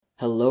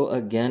Hello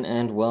again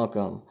and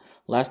welcome.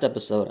 Last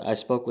episode, I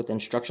spoke with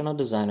instructional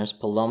designers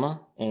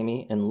Paloma,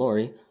 Amy, and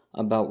Lori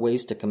about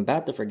ways to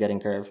combat the forgetting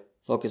curve,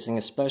 focusing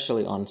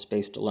especially on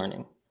spaced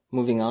learning.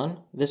 Moving on,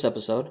 this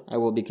episode, I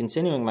will be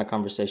continuing my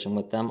conversation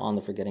with them on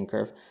the forgetting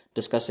curve,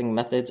 discussing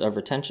methods of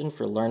retention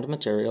for learned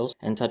materials,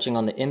 and touching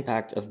on the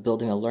impact of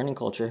building a learning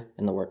culture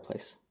in the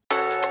workplace.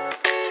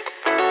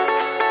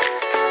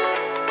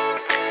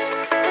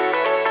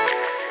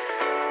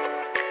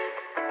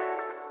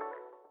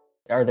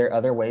 Are there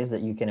other ways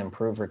that you can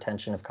improve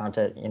retention of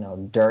content,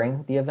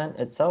 during the event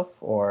itself,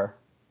 or?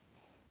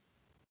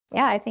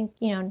 Yeah, I think,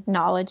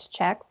 knowledge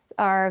checks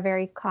are a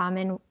very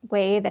common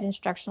way that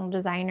instructional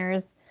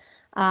designers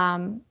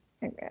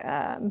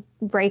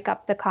break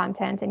up the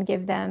content and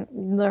give them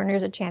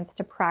learners a chance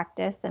to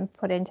practice and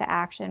put into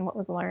action what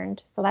was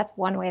learned. So that's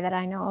one way that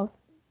I know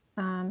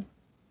of.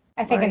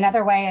 I think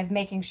another way is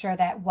making sure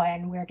that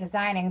when we're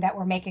designing that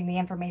we're making the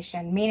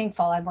information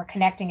meaningful and we're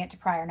connecting it to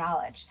prior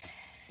knowledge.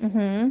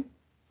 Mm-hmm.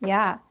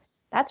 Yeah,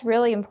 that's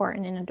really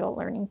important in adult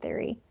learning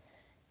theory.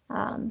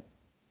 And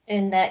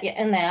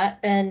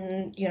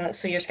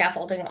so you're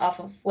scaffolding off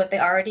of what they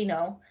already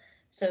know.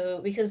 So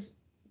because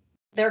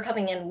they're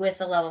coming in with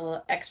a level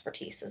of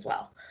expertise as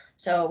well.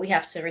 So we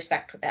have to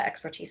respect what that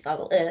expertise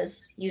level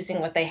is,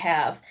 using what they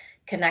have,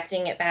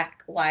 connecting it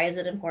back. Why is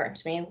it important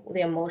to me?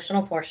 The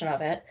emotional portion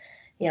of it,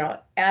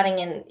 adding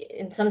in,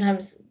 and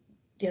sometimes,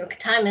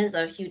 time is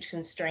a huge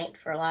constraint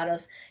for a lot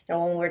of,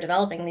 when we're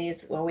developing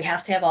these, well, we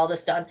have to have all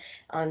this done.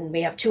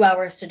 We have 2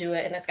 hours to do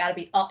it, and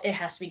it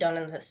has to be done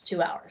in this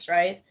 2 hours,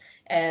 right?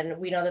 And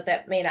we know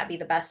that may not be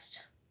the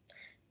best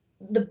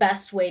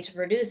way to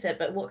produce it,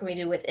 but what can we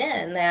do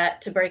within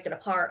that to break it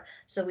apart?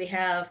 So we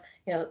have,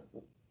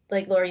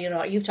 like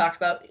Laura, you've talked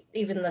about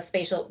even the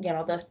spatial,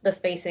 the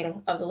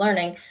spacing of the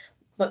learning,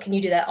 but can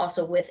you do that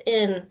also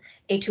within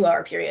a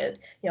 2-hour period?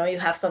 You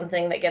have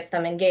something that gets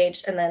them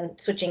engaged, and then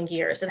switching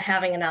gears and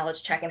having a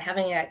knowledge check and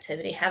having an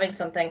activity, having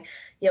something,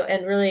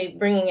 and really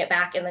bringing it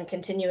back and then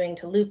continuing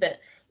to loop it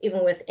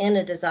even within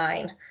a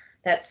design.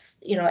 That's,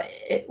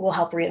 it will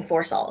help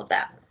reinforce all of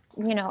that.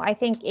 I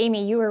think,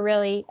 Amy, you were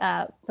really,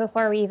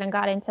 before we even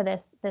got into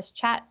this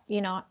chat,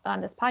 on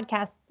this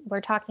podcast,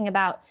 we're talking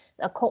about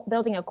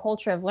building a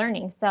culture of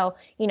learning. So,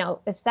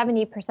 if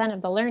 70%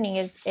 of the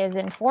learning is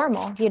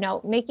informal,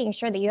 making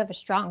sure that you have a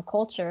strong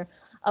culture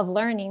of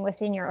learning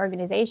within your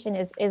organization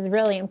is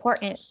really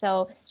important.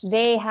 So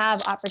they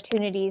have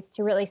opportunities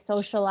to really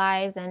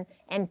socialize and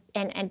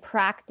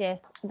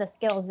practice the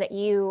skills that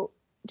you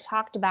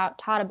taught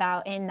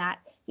about in that,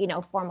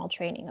 formal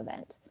training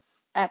event.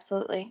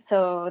 Absolutely.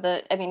 So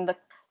the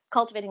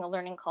cultivating a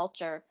learning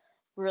culture,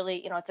 really,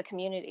 it's a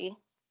community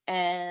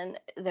and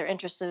they're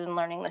interested in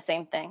learning the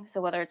same thing.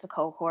 So whether it's a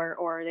cohort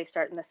or they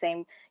start in the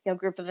same,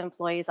 group of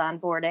employees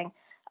onboarding,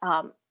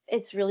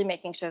 it's really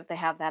making sure that they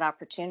have that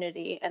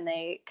opportunity and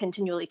they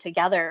continually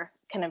together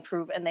can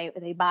improve and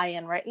they buy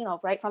in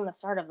right from the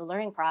start of the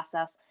learning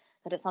process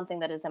that it's something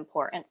that is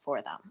important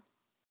for them.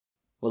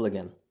 Well,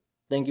 again,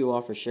 thank you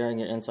all for sharing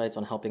your insights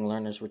on helping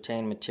learners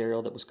retain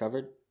material that was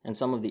covered and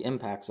some of the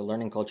impacts a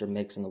learning culture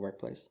makes in the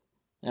workplace.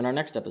 In our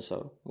next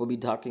episode, we'll be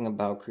talking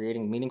about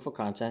creating meaningful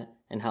content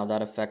and how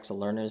that affects a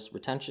learner's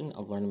retention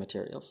of learning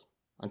materials.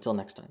 Until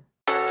next time.